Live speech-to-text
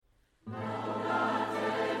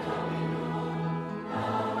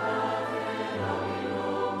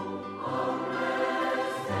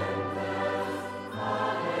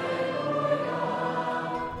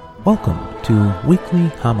Welcome to Weekly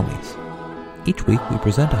Homilies. Each week we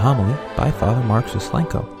present a homily by Father Mark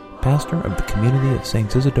Zaslenko, pastor of the community of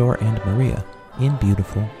Saints Isidore and Maria in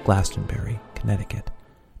beautiful Glastonbury, Connecticut.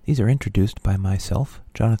 These are introduced by myself,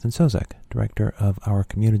 Jonathan Sozak, director of our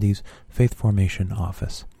community's Faith Formation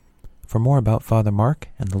Office. For more about Father Mark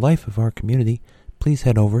and the life of our community, please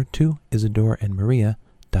head over to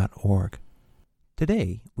isidoreandmaria.org.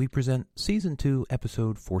 Today we present Season 2,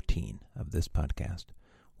 Episode 14 of this podcast.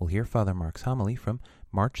 We'll hear Father Mark's homily from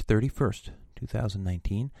March 31st,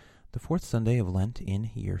 2019, the fourth Sunday of Lent in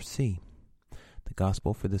Year C. The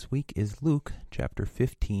Gospel for this week is Luke chapter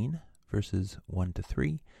 15, verses 1 to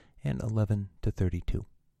 3 and 11 to 32.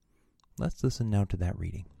 Let's listen now to that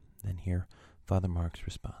reading, then hear Father Mark's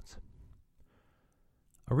response.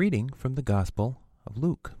 A reading from the Gospel of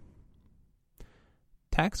Luke.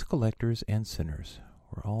 Tax collectors and sinners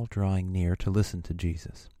were all drawing near to listen to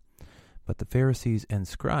Jesus. But the Pharisees and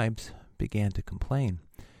scribes began to complain,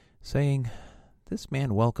 saying, "This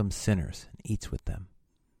man welcomes sinners and eats with them."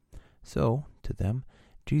 So, to them,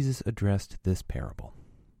 Jesus addressed this parable.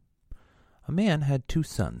 A man had 2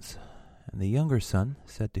 sons, and the younger son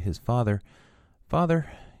said to his father,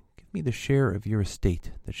 "Father, give me the share of your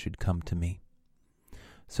estate that should come to me."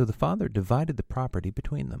 So the father divided the property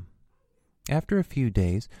between them. After a few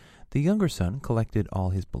days, the younger son collected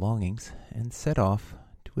all his belongings and set off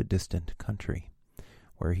to a distant country,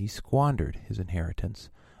 where he squandered his inheritance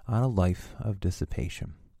on a life of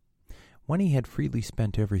dissipation. When he had freely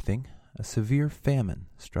spent everything, a severe famine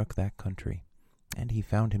struck that country, and he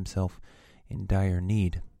found himself in dire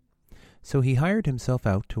need. So he hired himself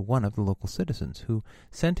out to one of the local citizens, who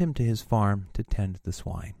sent him to his farm to tend the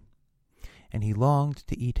swine. And he longed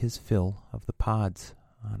to eat his fill of the pods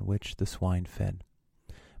on which the swine fed,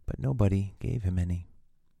 but nobody gave him any.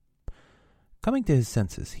 Coming to his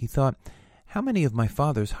senses, he thought, "How many of my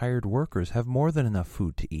father's hired workers have more than enough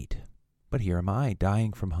food to eat? But here am I,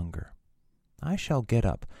 dying from hunger. I shall get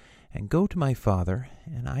up and go to my father,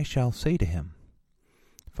 and I shall say to him,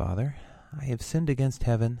 'Father, I have sinned against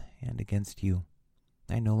heaven and against you.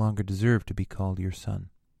 I no longer deserve to be called your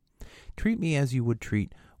son. Treat me as you would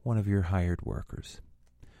treat one of your hired workers.'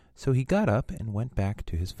 So he got up and went back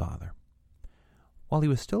to his father. While he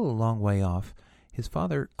was still a long way off, his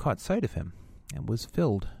father caught sight of him and was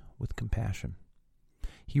filled with compassion.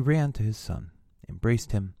 He ran to his son,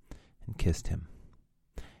 embraced him, and kissed him.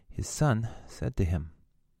 His son said to him,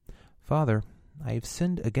 'Father, I have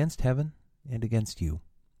sinned against heaven and against you.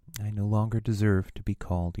 I no longer deserve to be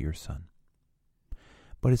called your son.'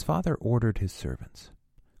 But his father ordered his servants,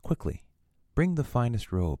 'Quickly, bring the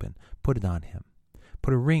finest robe and put it on him.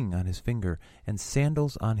 Put a ring on his finger and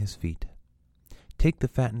sandals on his feet. Take the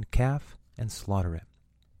fattened calf and slaughter it.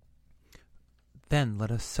 Then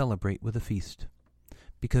let us celebrate with a feast,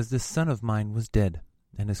 because this son of mine was dead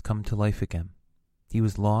and has come to life again. He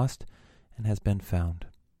was lost and has been found.'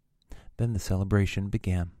 Then the celebration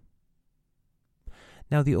began.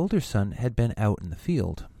 Now the older son had been out in the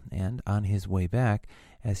field, and on his way back,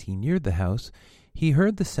 as he neared the house, he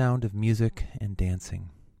heard the sound of music and dancing.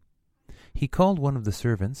 He called one of the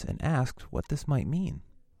servants and asked what this might mean.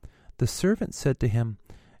 The servant said to him,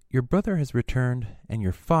 'Your brother has returned, and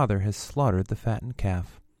your father has slaughtered the fattened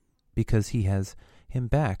calf, because he has him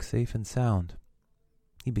back safe and sound.'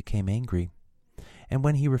 He became angry, and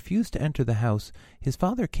when he refused to enter the house, his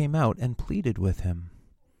father came out and pleaded with him.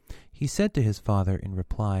 He said to his father in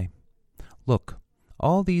reply, 'Look,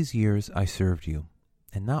 all these years I served you,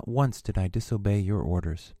 and not once did I disobey your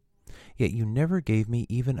orders. Yet you never gave me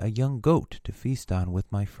even a young goat to feast on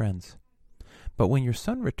with my friends. But when your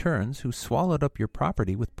son returns, who swallowed up your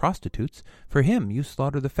property with prostitutes, for him you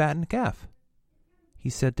slaughter the fattened calf.' He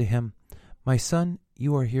said to him, 'My son,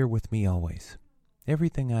 you are here with me always.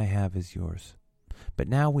 Everything I have is yours. But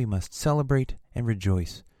now we must celebrate and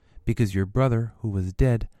rejoice, because your brother, who was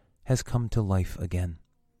dead, has come to life again.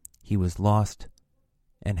 He was lost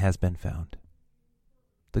and has been found.'"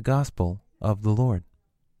 The Gospel of the Lord.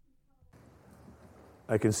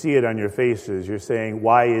 I can see it on your faces. You're saying,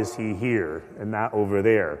 "Why is he here and not over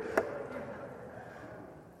there?"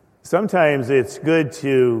 Sometimes it's good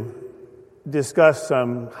to discuss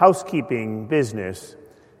some housekeeping business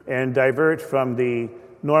and divert from the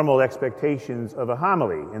normal expectations of a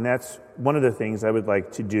homily, and that's one of the things I would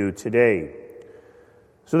like to do today.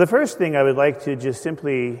 So the first thing I would like to just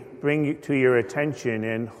simply bring to your attention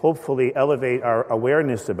and hopefully elevate our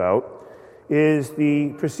awareness about is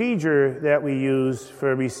the procedure that we use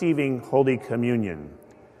for receiving Holy Communion.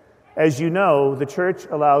 As you know, the Church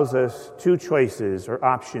allows us 2 choices or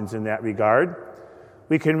options in that regard.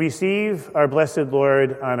 We can receive our Blessed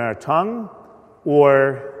Lord on our tongue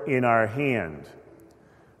or in our hand.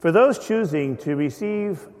 For those choosing to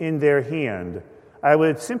receive in their hand, I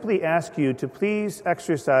would simply ask you to please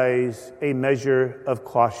exercise a measure of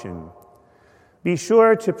caution. Be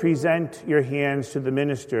sure to present your hands to the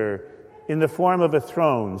minister in the form of a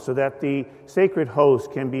throne so that the sacred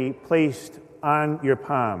host can be placed on your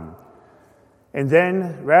palm. And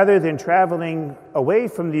then, rather than traveling away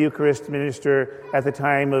from the Eucharist minister at the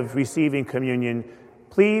time of receiving communion,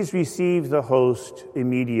 please receive the host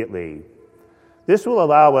immediately. This will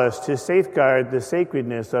allow us to safeguard the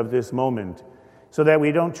sacredness of this moment so that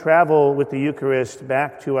we don't travel with the Eucharist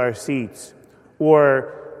back to our seats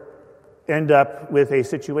or end up with a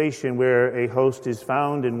situation where a host is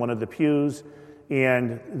found in one of the pews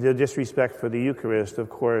and the disrespect for the Eucharist, of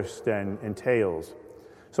course, then entails.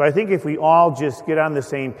 So I think if we all just get on the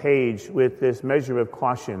same page with this measure of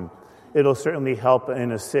caution, it'll certainly help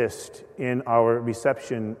and assist in our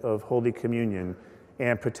reception of Holy Communion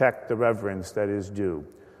and protect the reverence that is due.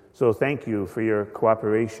 So thank you for your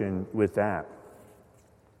cooperation with that.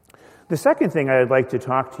 The second thing I'd like to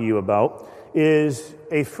talk to you about is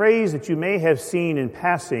a phrase that you may have seen in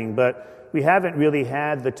passing, but we haven't really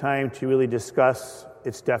had the time to really discuss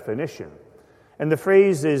its definition. And the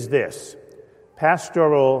phrase is this: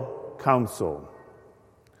 pastoral counsel.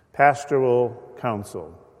 Pastoral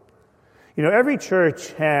counsel. You know, every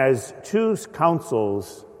church has two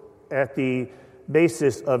councils at the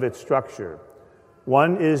basis of its structure.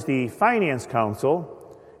 One is the finance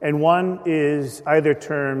council, and one is either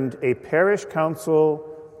termed a parish council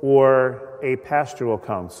or a pastoral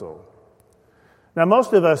council. Now,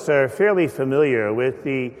 most of us are fairly familiar with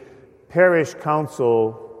the parish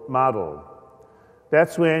council model.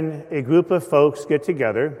 That's when a group of folks get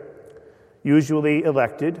together, usually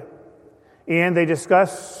elected, and they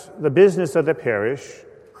discuss the business of the parish,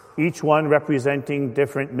 each one representing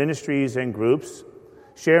different ministries and groups,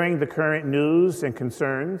 sharing the current news and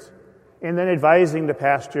concerns, and then advising the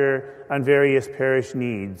pastor on various parish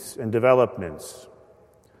needs and developments.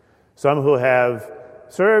 Some who have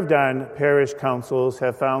served on parish councils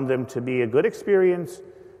have found them to be a good experience,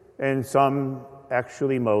 and some,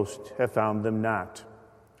 actually most, have found them not.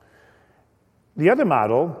 The other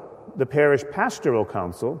model, the parish pastoral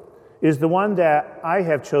council, is the one that I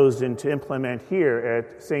have chosen to implement here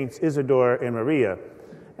at Saints Isidore and Maria.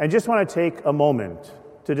 I just want to take a moment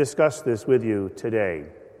to discuss this with you today.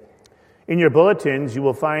 In your bulletins, you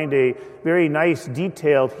will find a very nice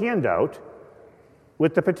detailed handout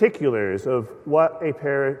with the particulars of what a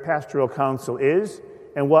pastoral council is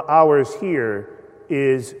and what ours here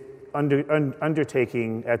is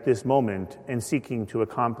undertaking at this moment and seeking to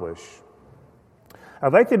accomplish.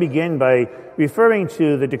 I'd like to begin by referring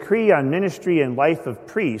to the Decree on Ministry and Life of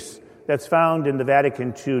Priests that's found in the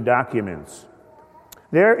Vatican II documents.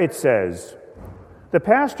 There it says, "The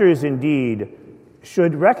pastors indeed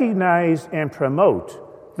should recognize and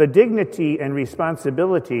promote the dignity and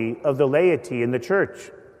responsibility of the laity in the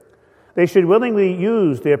church. They should willingly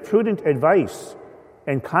use their prudent advice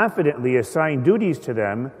and confidently assign duties to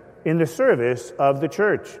them in the service of the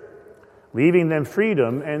church, leaving them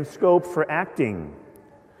freedom and scope for acting.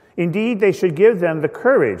 Indeed, they should give them the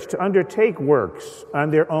courage to undertake works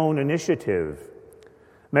on their own initiative.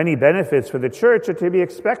 Many benefits for the church are to be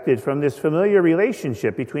expected from this familiar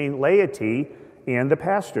relationship between laity and the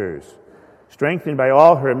pastors. Strengthened by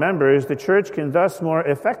all her members, the church can thus more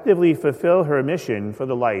effectively fulfill her mission for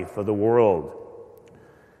the life of the world."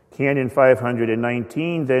 Canon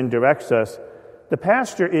 519 then directs us, "The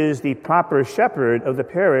pastor is the proper shepherd of the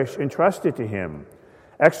parish entrusted to him,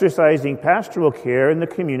 exercising pastoral care in the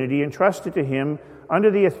community entrusted to him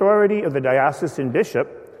under the authority of the diocesan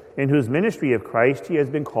bishop, in whose ministry of Christ he has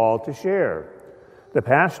been called to share. The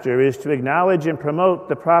pastor is to acknowledge and promote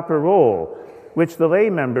the proper role which the lay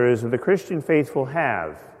members of the Christian faithful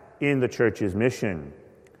have in the church's mission.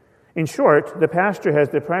 In short, the pastor has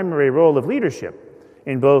the primary role of leadership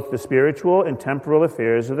in both the spiritual and temporal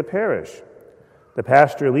affairs of the parish. The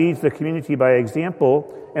pastor leads the community by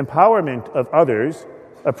example, empowerment of others,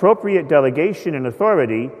 appropriate delegation and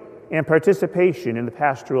authority, and participation in the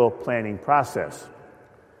pastoral planning process.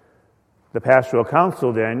 The pastoral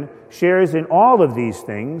council, then, shares in all of these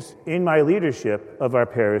things in my leadership of our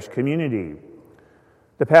parish community.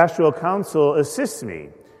 The pastoral council assists me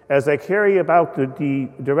as I carry about the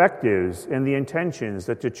directives and the intentions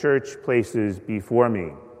that the church places before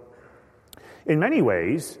me. In many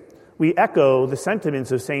ways, we echo the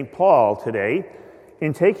sentiments of St. Paul today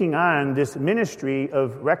in taking on this ministry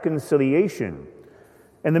of reconciliation.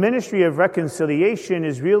 And the ministry of reconciliation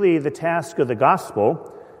is really the task of the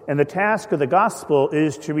gospel, and the task of the gospel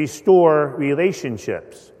is to restore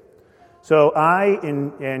relationships. So I,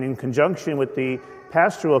 in conjunction with the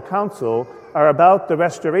Pastoral Council, are about the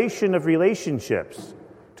restoration of relationships,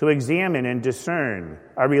 to examine and discern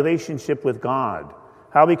our relationship with God,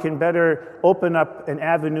 how we can better open up an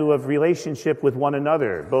avenue of relationship with one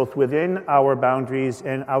another, both within our boundaries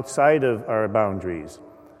and outside of our boundaries,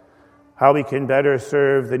 how we can better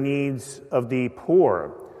serve the needs of the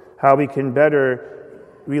poor, how we can better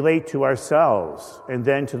relate to ourselves and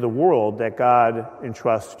then to the world that God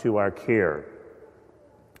entrusts to our care.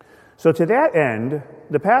 So to that end,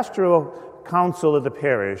 the Pastoral Council of the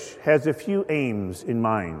parish has a few aims in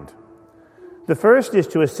mind. The first is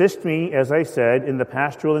to assist me, as I said, in the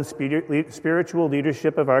pastoral and spiritual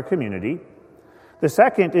leadership of our community. The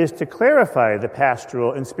second is to clarify the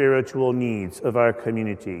pastoral and spiritual needs of our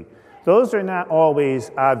community. Those are not always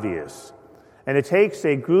obvious. And it takes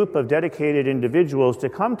a group of dedicated individuals to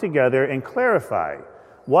come together and clarify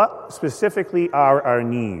what specifically are our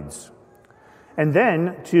needs. And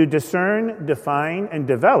then to discern, define, and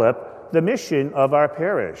develop the mission of our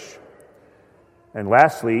parish. And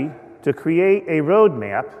lastly, to create a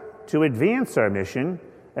roadmap to advance our mission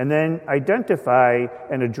and then identify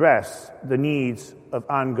and address the needs of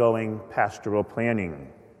ongoing pastoral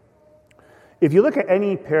planning. If you look at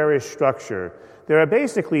any parish structure, there are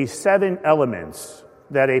basically 7 elements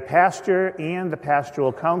that a pastor and the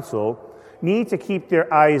pastoral council need to keep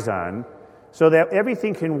their eyes on so that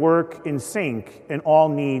everything can work in sync and all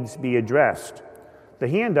needs be addressed. The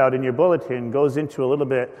handout in your bulletin goes into a little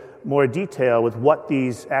bit more detail with what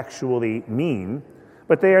these actually mean,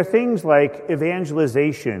 but they are things like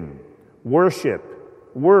evangelization, worship,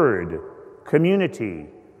 word, community,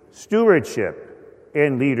 stewardship,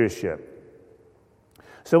 and leadership.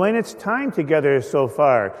 So in its time together so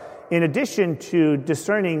far, in addition to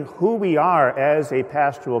discerning who we are as a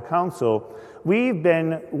pastoral council, we've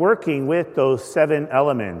been working with those 7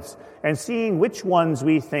 elements and seeing which ones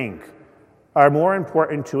we think are more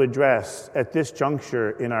important to address at this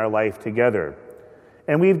juncture in our life together.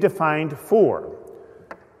 And we've defined 4.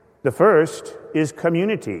 The first is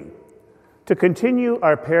community, to continue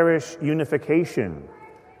our parish unification,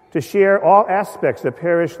 to share all aspects of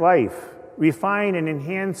parish life, refine and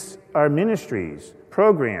enhance our ministries,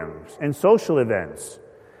 programs, and social events,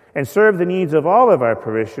 and serve the needs of all of our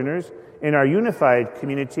parishioners in our unified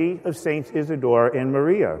community of Saints Isidore and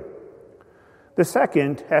Maria. The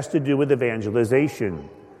second has to do with evangelization,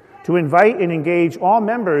 to invite and engage all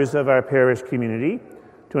members of our parish community,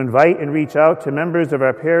 to invite and reach out to members of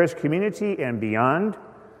our parish community and beyond,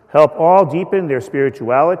 help all deepen their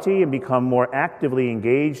spirituality and become more actively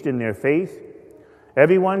engaged in their faith.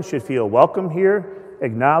 Everyone should feel welcome here,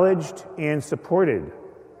 acknowledged, and supported.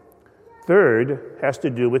 Third has to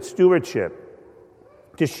do with stewardship,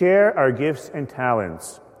 to share our gifts and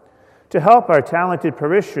talents, to help our talented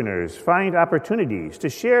parishioners find opportunities to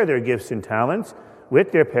share their gifts and talents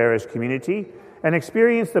with their parish community and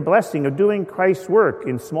experience the blessing of doing Christ's work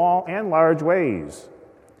in small and large ways.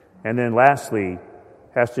 And then lastly,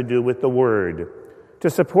 has to do with the Word, to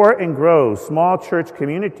support and grow small church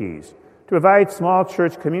communities, to provide small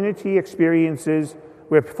church community experiences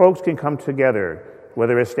where folks can come together,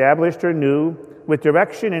 whether established or new, with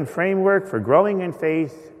direction and framework for growing in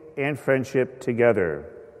faith and friendship together.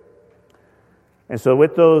 And so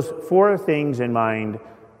with those 4 things in mind,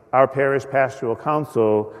 our parish pastoral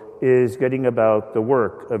council is getting about the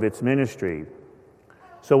work of its ministry.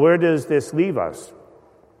 So where does this leave us?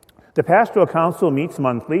 The pastoral council meets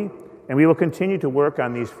monthly, and we will continue to work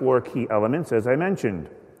on these 4 key elements, as I mentioned.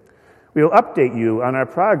 We will update you on our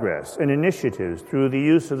progress and initiatives through the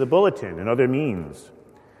use of the bulletin and other means.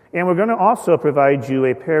 And we're going to also provide you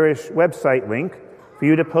a parish website link for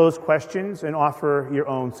you to pose questions and offer your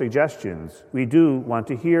own suggestions. We do want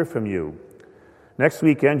to hear from you. Next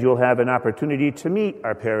weekend, you'll have an opportunity to meet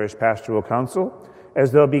our parish pastoral council,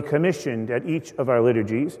 as they'll be commissioned at each of our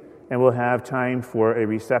liturgies, and we'll have time for a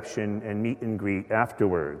reception and meet and greet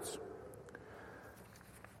afterwards.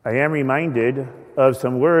 I am reminded of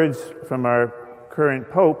some words from our current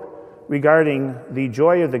Pope regarding the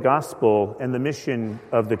joy of the gospel and the mission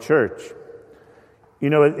of the church. You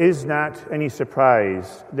know, it is not any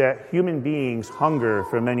surprise that human beings hunger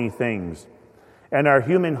for many things, and our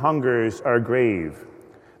human hungers are grave.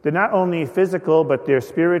 They're not only physical, but they're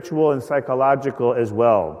spiritual and psychological as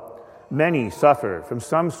well. Many suffer from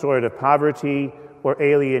some sort of poverty or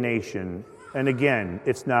alienation, and again,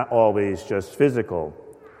 it's not always just physical.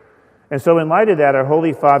 And so in light of that, our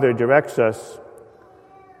Holy Father directs us,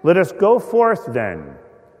 let us go forth then.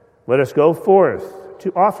 Let us go forth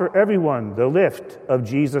to offer everyone the lift of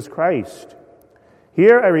Jesus Christ.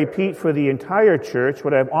 Here I repeat for the entire church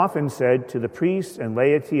what I've often said to the priests and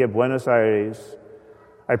laity of Buenos Aires.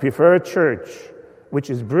 I prefer a church which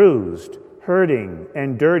is bruised, hurting,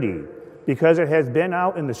 and dirty because it has been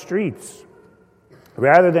out in the streets,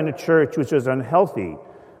 rather than a church which is unhealthy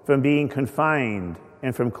from being confined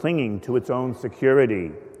and from clinging to its own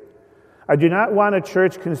security. I do not want a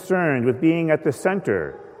church concerned with being at the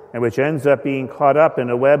center and which ends up being caught up in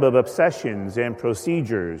a web of obsessions and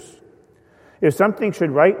procedures. If something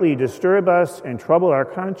should rightly disturb us and trouble our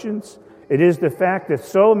conscience, it is the fact that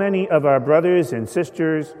so many of our brothers and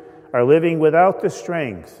sisters are living without the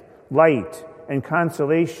strength, light, and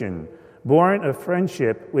consolation born of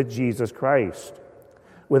friendship with Jesus Christ,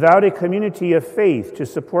 without a community of faith to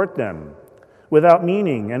support them, without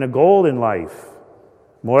meaning and a goal in life.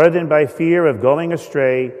 More than by fear of going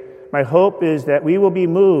astray, my hope is that we will be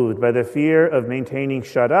moved by the fear of maintaining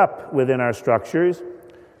shut up within our structures,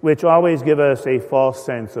 which always give us a false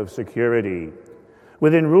sense of security,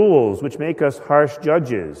 within rules which make us harsh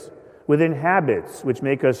judges, within habits which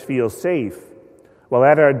make us feel safe, while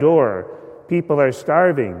at our door people are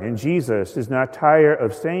starving and Jesus is not tired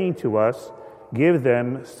of saying to us, "Give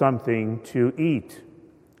them something to eat."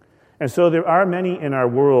 And so there are many in our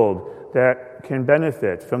world that can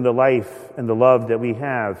benefit from the life and the love that we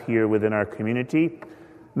have here within our community.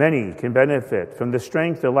 Many can benefit from the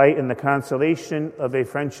strength, the light, and the consolation of a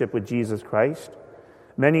friendship with Jesus Christ.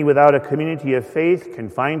 Many without a community of faith can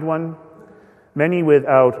find one. Many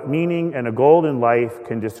without meaning and a goal in life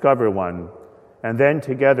can discover one. And then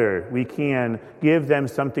together we can give them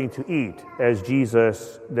something to eat, as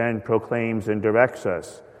Jesus then proclaims and directs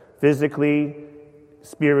us, physically,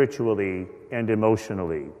 spiritually, and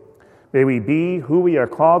emotionally. May we be who we are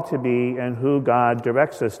called to be and who God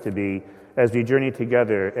directs us to be as we journey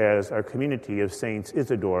together as our community of Saints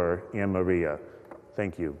Isidore and Maria.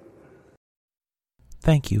 Thank you.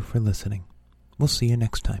 Thank you for listening. We'll see you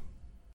next time.